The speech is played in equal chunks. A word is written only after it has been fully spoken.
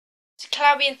It's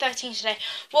Cloudy13 today.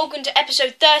 Welcome to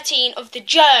episode 13 of The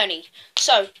Journey.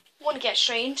 So, want to get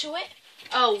straight into it?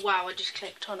 Oh wow, I just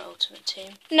clicked on Ultimate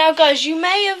Team. Now guys, you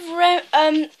may have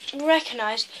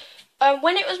recognised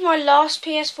when it was my last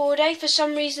PS4 day, for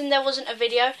some reason there wasn't a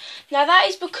video. Now that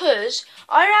is because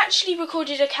I actually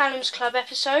recorded a Callum's Club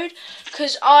episode,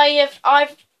 because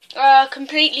I've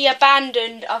completely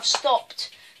abandoned, I've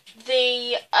stopped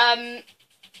the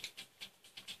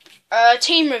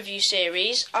team review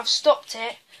series. I've stopped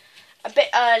it a bit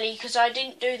early because I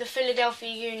didn't do the Philadelphia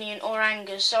Union or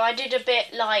Angers, so I did a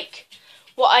bit like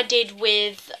what I did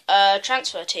with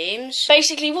transfer teams.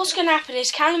 Basically what's going to happen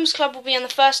is Callum's Club will be on the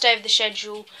first day of the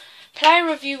schedule, player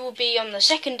review will be on the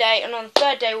second day, and on the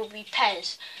third day will be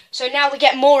Pez. So now we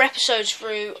get more episodes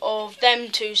through of them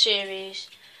two series.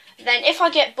 Then if I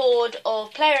get bored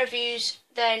of player reviews,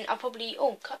 then I'll probably...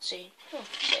 Oh, cutscene. Oh,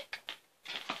 sick.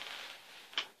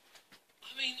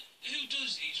 I mean, who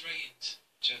does these ratings?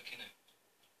 Chuck, innit?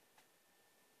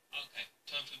 Okay,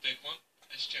 time for the big one.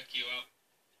 Let's check you out.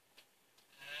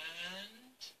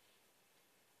 And...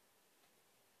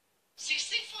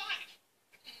 65!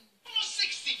 I'm not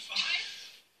 65!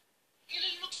 He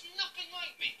looks nothing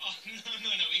like me. Oh,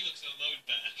 no, he looks a load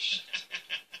better.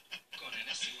 Go on then,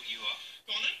 let's see what you are.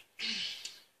 Go on then.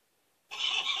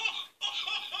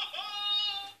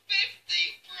 50,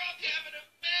 bro, I'm having a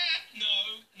mare.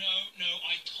 No,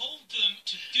 I told them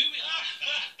to do it like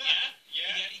that.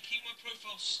 Yeah, you keep my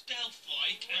profile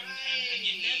stealth-like, and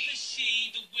you never see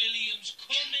the Williams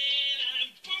come in, and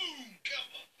boom! Come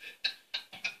on.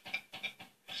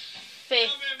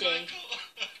 50.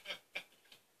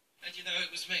 How'd you know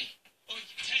it was me? Oh,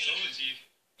 Taylor, it's you.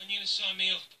 When are you going to sign me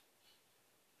up?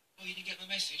 Oh, you didn't get my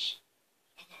message?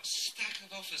 I've got a stack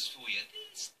of offers for you.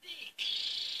 This thick.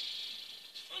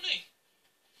 It's funny.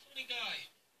 Funny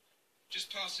guy. Just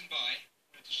passing by.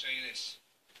 I wanted to show you this.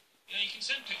 Yeah, you can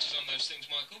send pictures on those things,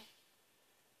 Michael.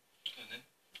 Go on then.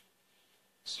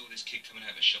 Saw this kid coming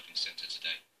out of a shopping centre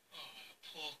today. Oh,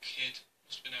 poor kid.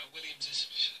 Must have been out of Williams's.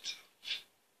 Shut up.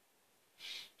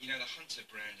 You know, the Hunter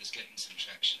brand is getting some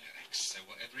traction, Alex. So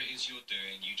whatever it is you're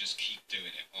doing, you just keep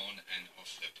doing it on and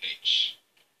off the pitch.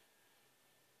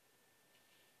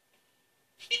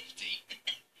 50?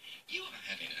 You are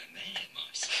having a man,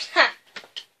 my sister.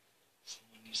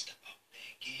 Someone needs to up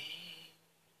their game.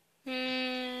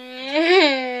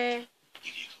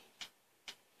 Give you a call.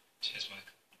 Cheers,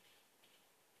 Michael.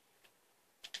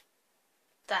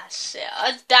 That's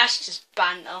it. That's just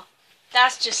banter.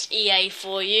 That's just EA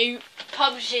for you.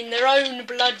 Publishing their own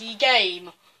bloody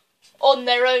game. On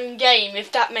their own game,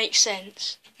 if that makes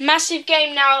sense. Massive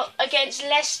game now against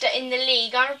Leicester in the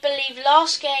league. I believe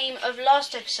last game of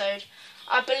last episode,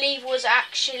 I believe was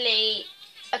actually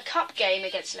a cup game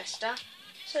against Leicester.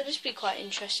 So this will be quite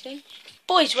interesting.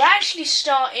 Boys, we're actually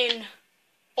starting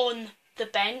on the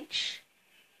bench.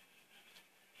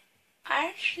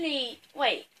 I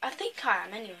think I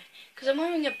am anyway, because I'm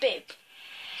wearing a bib.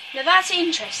 Now that's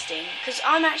interesting, because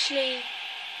I'm actually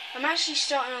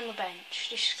starting on the bench.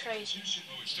 This is crazy.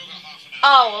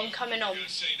 Oh, I'm coming on.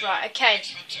 Right, okay.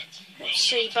 Let's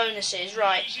see bonuses.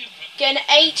 Right. Get an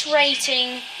 8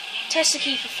 rating, test the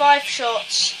keeper 5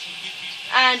 shots,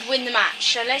 and win the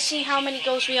match. So let's see how many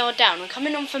goals we are down. I'm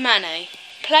coming on for Mane.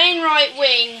 Playing right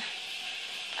wing.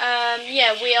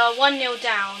 Yeah, we are 1-0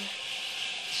 down.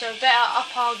 So better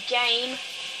up our game.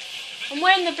 I'm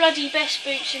wearing the bloody best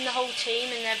boots in the whole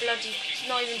team, and they're bloody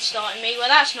not even starting me. Well,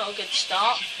 that's not a good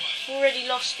start. Already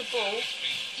lost the ball.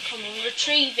 Come on,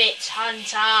 retrieve it,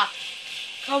 Hunter.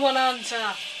 Come on,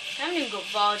 Hunter. They haven't even got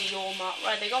Vardy or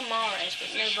right, they got Mahrez,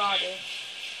 but no Vardy.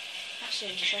 That's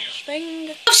interesting.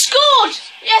 I've scored!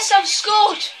 Yes, I've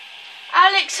scored!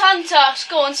 Alex Hunter,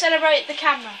 score and celebrate the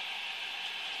camera.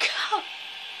 Come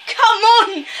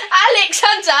on! Alex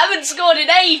Hunter, I haven't scored in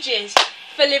ages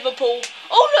for Liverpool.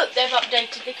 Oh look, they've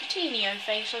updated the Coutinho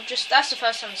face. That's the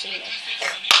first time I've seen it.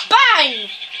 Bang!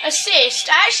 Assist.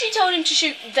 I actually told him to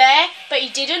shoot there, but he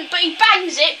didn't. But he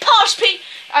bangs it past Pete.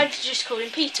 I just called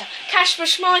him Peter. Kasper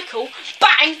Schmeichel.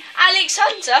 Bang! Alex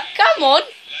Hunter. Come on.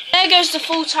 There goes the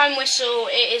full-time whistle.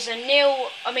 It is a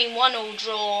 1-1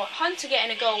 draw. Hunter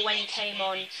getting a goal when he came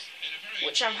on,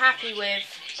 which I'm happy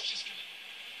with.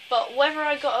 But whether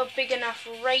I got a big enough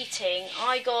rating,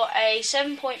 I got a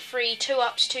 7.3, 2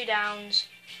 ups, 2 downs.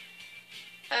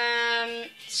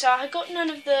 So I got none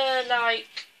of the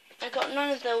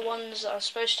ones that I was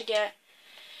supposed to get.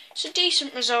 It's a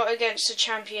decent result against the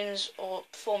champions, or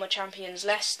former champions,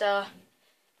 Leicester.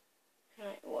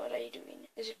 Right, what are they doing?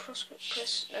 Is it press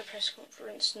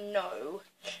conference? No.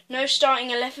 No starting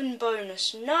 11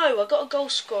 bonus. No, I got a goal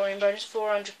scoring bonus,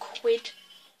 400 quid.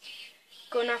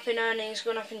 Gone up in earnings,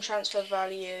 gone up in transfer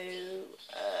value.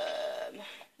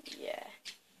 Yeah.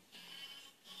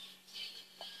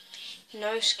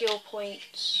 No skill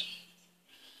points.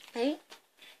 Hmm?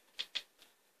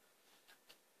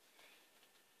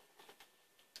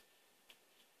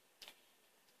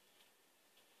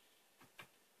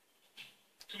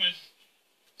 Come in.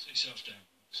 Sit yourself down,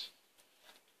 Max.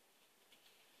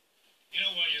 You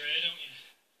know why you're here, don't you?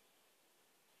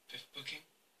 Fifth booking?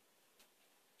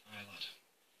 Aye, lad.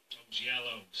 Those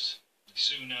yellows. They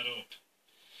soon add up.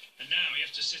 And now you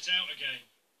have to sit out again.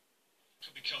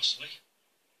 Could be costly.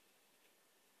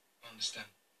 I understand.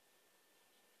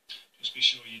 Just be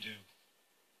sure you do.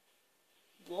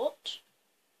 What?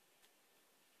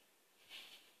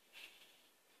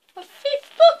 A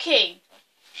fifth booking?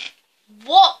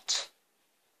 What?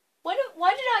 Why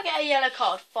did I get a yellow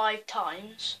card 5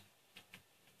 times?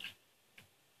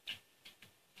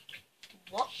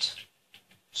 What?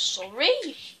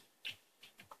 Sorry?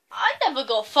 I never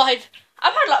got 5.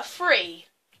 I've had like 3.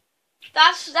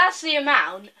 That's the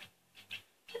amount.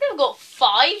 I never got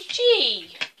 5.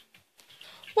 Gee.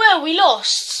 Well, we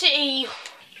lost. City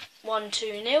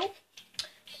 1-2-0.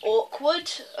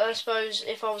 Awkward. I suppose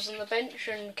if I was on the bench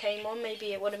and came on,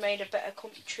 maybe it would have made a better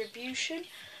contribution.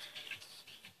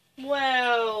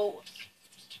 Well,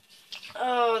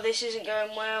 oh, this isn't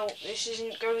going well. This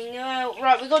isn't going well.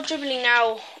 Right, we got dribbling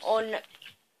now on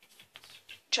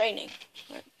training.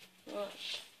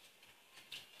 Right.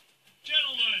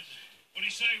 Gentlemen, what do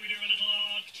you say we do a little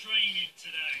hard training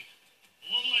today?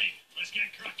 Lovely. Let's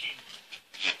get cracking.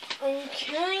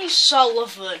 Okay,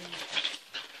 Sullivan.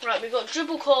 Right, we've got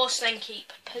dribble course, then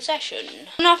keep possession.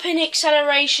 Up in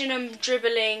acceleration and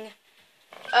dribbling.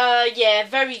 Yeah,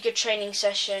 very good training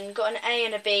session. Got an A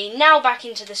and a B. Now back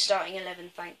into the starting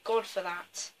 11, thank God for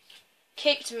that.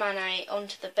 Kicked Mane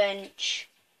onto the bench.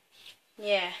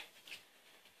 Yeah.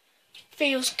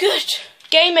 Feels good.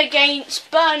 Game against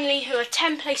Burnley, who are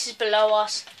 10 places below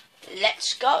us.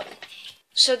 Let's go.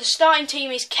 So the starting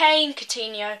team is Kane,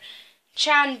 Coutinho,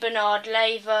 Chan, Bernard,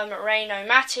 Lever, Moreno,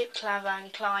 Matip,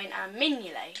 Clavan, Klein and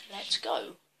Mignolet. Let's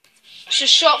go. It's a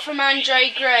shot from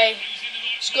Andre Gray.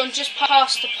 It's gone just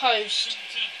past the post.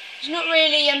 There's not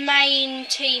really a main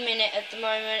team in it at the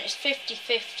moment. It's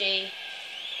 50-50.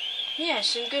 Yeah,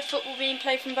 some good football being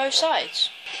played from both sides.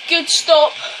 Good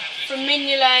stop from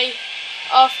Mignolet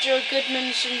after a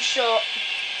Goodmanson shot.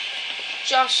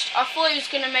 I thought he was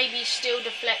going to maybe still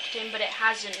deflect him, but it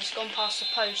hasn't. It's gone past the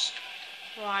post.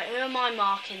 Right, who am I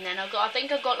marking then? I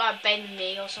think I got like Ben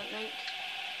Mee or something.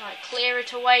 Right, clear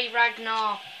it away,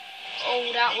 Ragnar.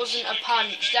 Oh, that wasn't a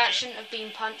punch. That shouldn't have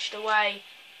been punched away.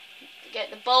 Get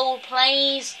the ball,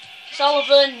 please.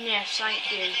 Sullivan. Yes,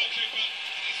 thank you.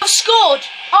 I've scored.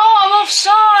 Oh, I'm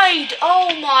offside.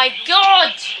 Oh my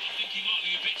God.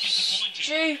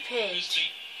 Stupid.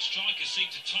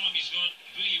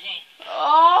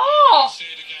 Oh.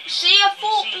 See,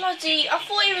 I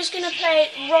thought he was going to play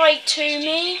it right to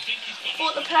me. I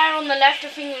thought the player on the left, I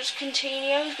think it was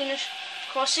Coutinho, was going to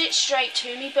cross it straight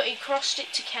to me, but he crossed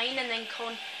it to Kane and then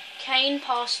Kane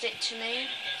passed it to me.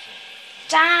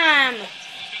 Damn!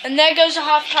 And there goes a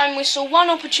half-time whistle. One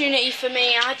opportunity for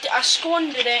me. I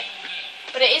squandered it,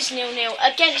 but it is 0-0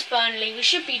 against Burnley. We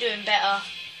should be doing better.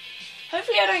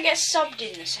 Hopefully I don't get subbed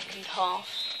in the second half.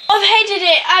 I've headed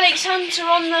it. Alex Hunter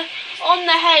on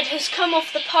the head has come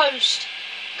off the post.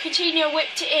 Coutinho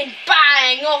whipped it in,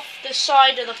 bang, off the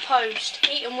side of the post.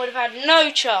 Heaton would have had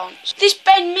no chance. This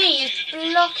Ben Mee is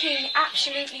blocking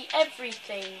absolutely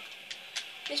everything.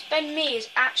 This Ben Mee is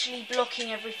actually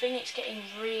blocking everything. It's getting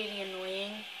really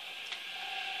annoying.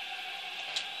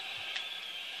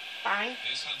 Bang.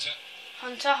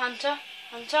 Hunter.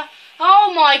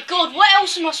 Oh my God, what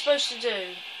else am I supposed to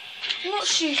do? I'm not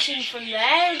shooting from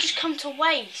there, it'll just come to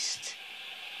waste.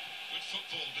 Good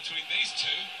football between these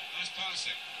two. Nice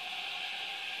passing.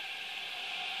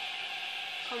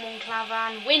 Come on,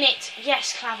 Clavan. Win it.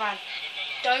 Yes, Clavan.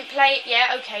 Don't play it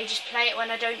yet. Okay, just play it when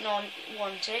I don't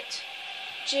want it.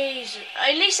 Jesus.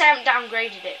 At least I haven't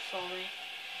downgraded it for me.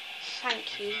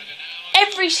 Thank you.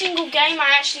 Every single game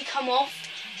I actually come off.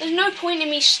 There's no point in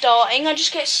me starting. I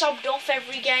just get subbed off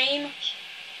every game.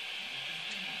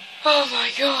 Oh my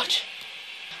God.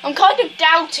 I'm kind of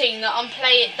doubting that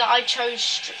I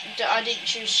didn't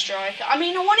choose striker. I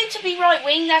mean, I wanted to be right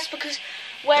wing. That's because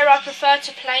where I prefer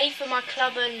to play for my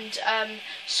club and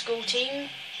school team.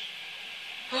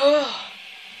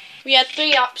 We had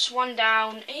 3 ups, 1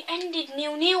 down. It ended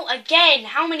 0-0 again.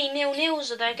 How many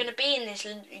 0-0s are there going to be in this?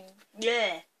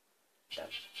 Yeah.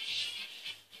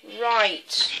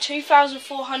 Right.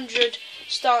 2,400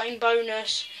 starting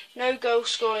bonus. No goal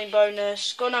scoring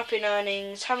bonus. Gone up in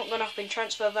earnings. Haven't gone up in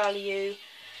transfer value.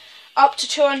 Up to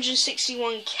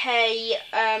 261k.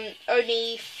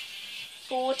 Only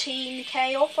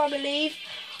 14k off, I believe.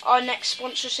 Our next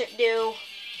sponsorship deal.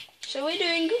 So we're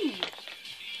doing good.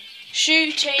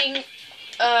 Shooting.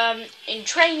 In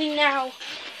training now.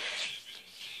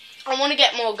 I want to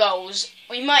get more goals.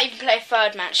 We might even play a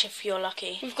third match if you're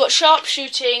lucky. We've got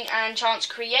sharpshooting and chance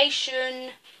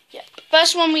creation. Yeah.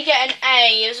 First one we get an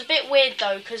A. It was a bit weird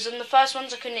though, because on the first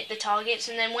ones I couldn't hit the targets,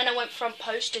 and then when I went front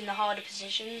post in the harder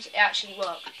positions, it actually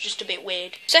worked. Just a bit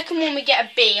weird. Second one we get a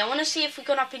B. I want to see if we've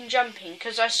gone up in jumping,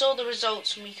 because I saw the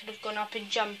results and we could have gone up in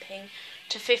jumping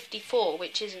to 54,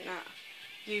 which isn't that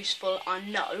useful, I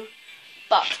know.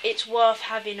 But it's worth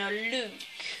having a look.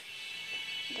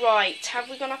 Right, have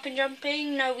we gone up in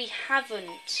jumping? No, we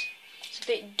haven't. It's a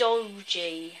bit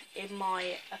dodgy, in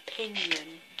my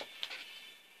opinion.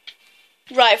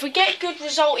 Right, if we get a good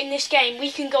result in this game,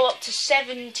 we can go up to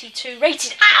 72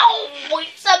 rated. Ow!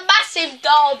 It's a massive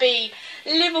derby.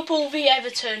 Liverpool v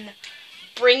Everton.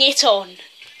 Bring it on.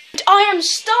 I am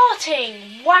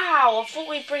starting. Wow, I thought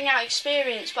we'd bring out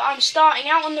experience, but I'm starting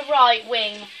out on the right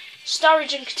wing.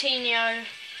 Sturridge and Coutinho.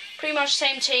 Pretty much the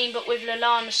same team, but with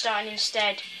Lallana starting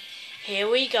instead. Here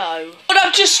we go. But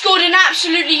I've just scored an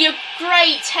absolutely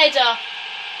great header.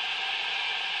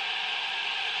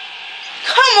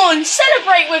 Come on,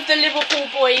 celebrate with the Liverpool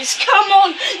boys. Come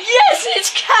on. Yes,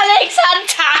 it's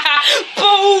Alexander.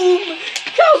 Boom.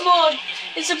 Come on.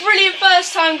 It's a brilliant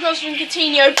first time cross from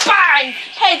Coutinho. Bang.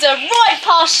 Header right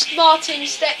past Martin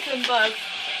Stecklenburg.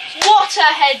 What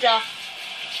a header.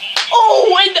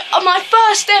 Oh, and my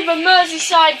first ever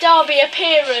Merseyside derby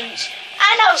appearance.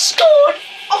 And I've scored.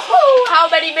 Oh, how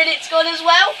many minutes gone as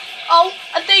well? Oh,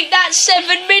 I think that's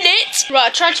 7 minutes. Right, I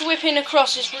tried to whip in a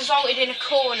cross. It's resulted in a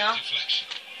corner.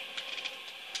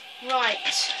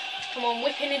 Right. Come on,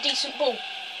 whip in a decent ball.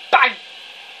 Bang!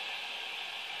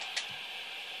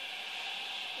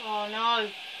 Oh, no.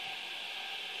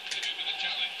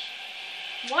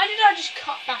 Why did I just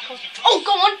cut back off? Oh,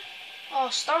 go on! Oh,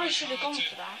 Sturridge should have gone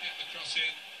for that.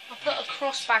 I put a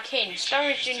cross back in.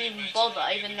 Sturridge didn't even bother,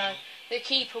 even though the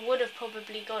keeper would have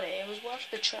probably got it. It was worth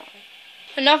the try.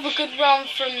 Another good run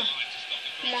from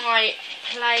my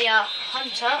player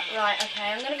Hunter. Right,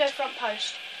 okay, I'm going to go front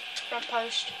post. Front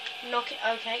post. Knock it.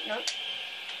 Okay, no.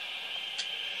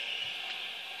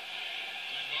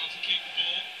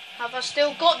 Have I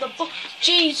still got the ball?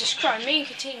 Jesus Christ, me and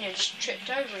Coutinho just tripped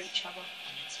over each other.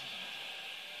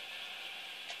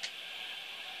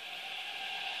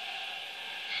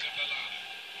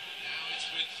 Now it's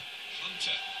with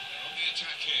Hunter. They're on the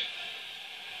attack here.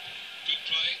 Good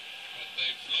play, but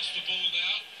they've lost the ball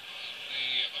now.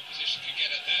 The opposition can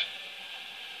get at them.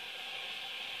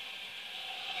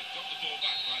 They've got the ball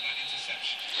back by that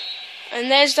interception.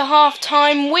 And there's the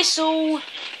half-time whistle.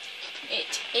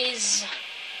 It is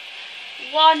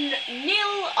 1-0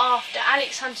 after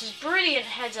Alex Hunter's brilliant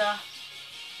header.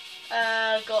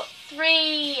 Got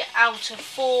 3 out of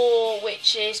 4,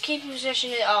 which is keeping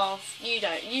possession of. You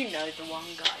know the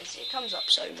one, guys. It comes up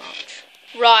so much.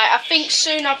 Right, I think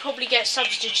soon I'll probably get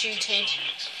substituted.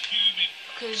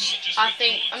 Because I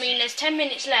mean, there's 10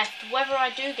 minutes left. Whether I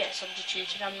do get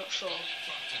substituted, I'm not sure.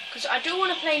 Because I do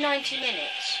want to play 90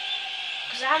 minutes.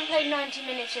 Because I haven't played 90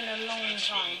 minutes in a long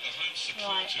time.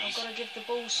 Right, I've got to give the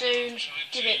ball soon.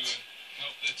 Give it.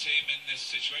 Help the team in this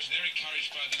situation. They're encouraged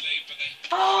by the lead, but they...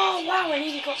 Oh, wow, I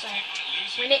nearly got there.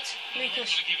 Win it, Lucas.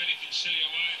 Give anything silly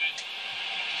away.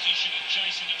 Position of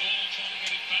chasing the ball, trying to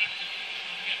get it back and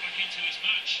trying to get back into this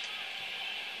match.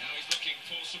 Now he's looking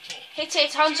for support. Hit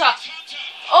it, Hunter.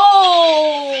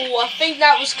 Oh, I think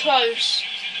that was close.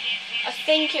 I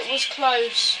think it was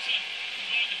close.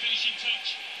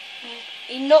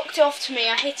 He knocked it off to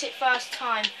me. I hit it first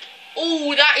time.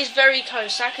 Oh, that is very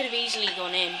close. That could have easily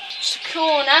gone in. Just a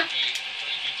corner.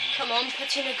 Come on,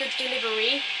 put in a good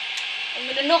delivery. I'm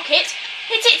going to knock it.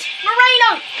 Hit it!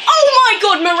 Moreno! Oh my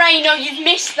god, Moreno, you've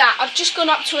missed that. I've just gone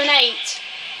up to an 8.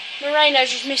 Moreno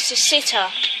just missed a sitter.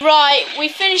 Right, we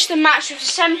finished the match with a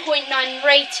 7.9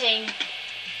 rating.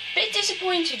 Bit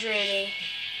disappointed, really.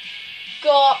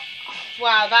 Got...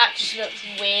 Wow, that just looks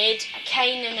weird. A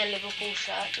Kane in a Liverpool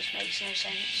shirt just makes no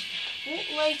sense. What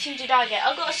rating did I get?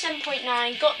 I got a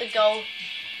 7.9, got the goal.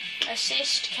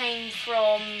 Assist came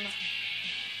from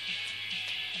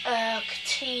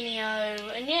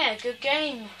Coutinho. And yeah, good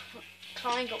game.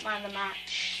 Klein got man of the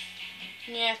match.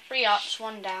 And yeah, 3 ups,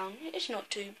 1 down. It's not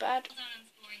too bad. Well done on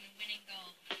scoring the winning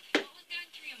goal. What was going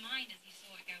through your mind as you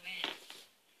saw it go in?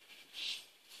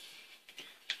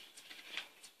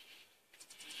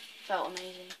 Felt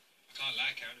amazing. I can't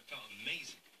lie, Karen. It felt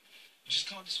amazing. I just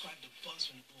can't describe the buzz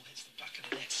when the ball hits the back of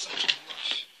the net. Such a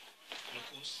rush. And of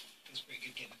course, feels pretty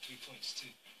good getting the 3 points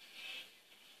too.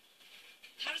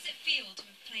 How does it feel to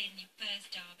have played in your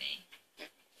first derby?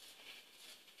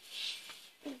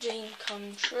 Dream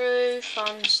come true,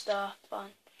 fun stuff,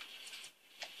 fun.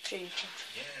 Dream come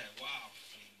true. Yeah, wow.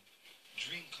 I mean,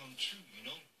 dream come true, you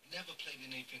know? Never played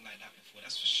in anything like that before,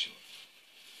 that's for sure.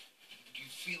 You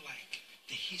feel like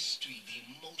the history, the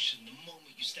emotion, the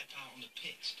moment you step out on the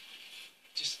pitch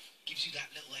just gives you that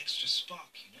little extra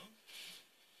spark, you know?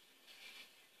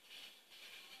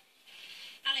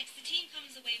 Alex, the team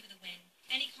comes away with a win.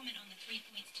 Any comment on the 3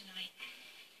 points tonight?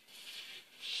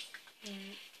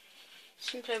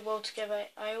 Team play well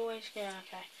together.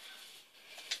 Okay.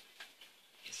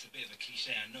 It's a bit of a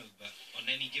cliche, I know, but on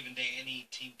any given day,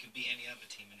 any team can beat any other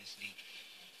team in this league.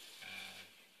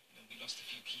 We lost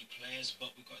a few key players,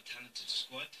 but we've got a talented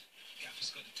squad. Gaffer's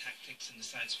got the tactics and the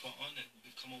side spot on, and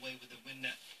we've come away with a win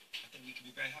that I think we can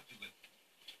be very happy with.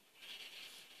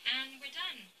 And we're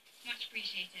done. Much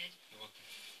appreciated. You're welcome.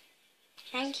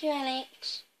 Thank you,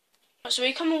 Alex. So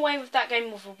we come away with that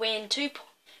game with a win.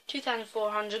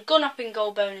 2,400. Gone up in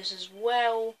goal bonus as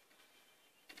well.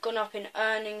 Gone up in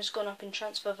earnings. Gone up in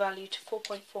transfer value to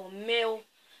 4.4 mil.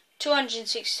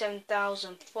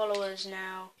 267,000 followers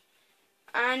now.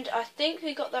 And I think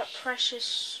we got that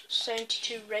precious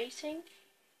 72 rating,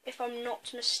 if I'm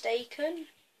not mistaken.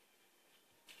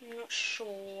 I'm not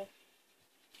sure.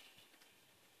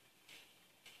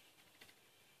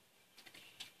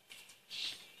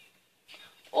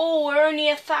 Oh, we're only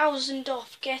 1,000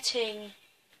 off getting.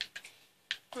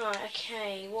 Right,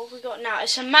 okay. What have we got now?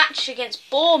 It's a match against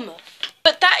Bournemouth.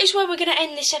 But that is where we're going to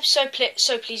end this episode,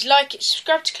 so please like it,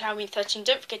 subscribe to Cloudwing13,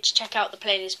 don't forget to check out the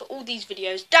playlist for all these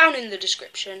videos down in the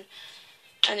description.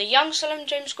 And the Young Salem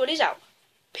James squad is out.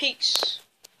 Peace.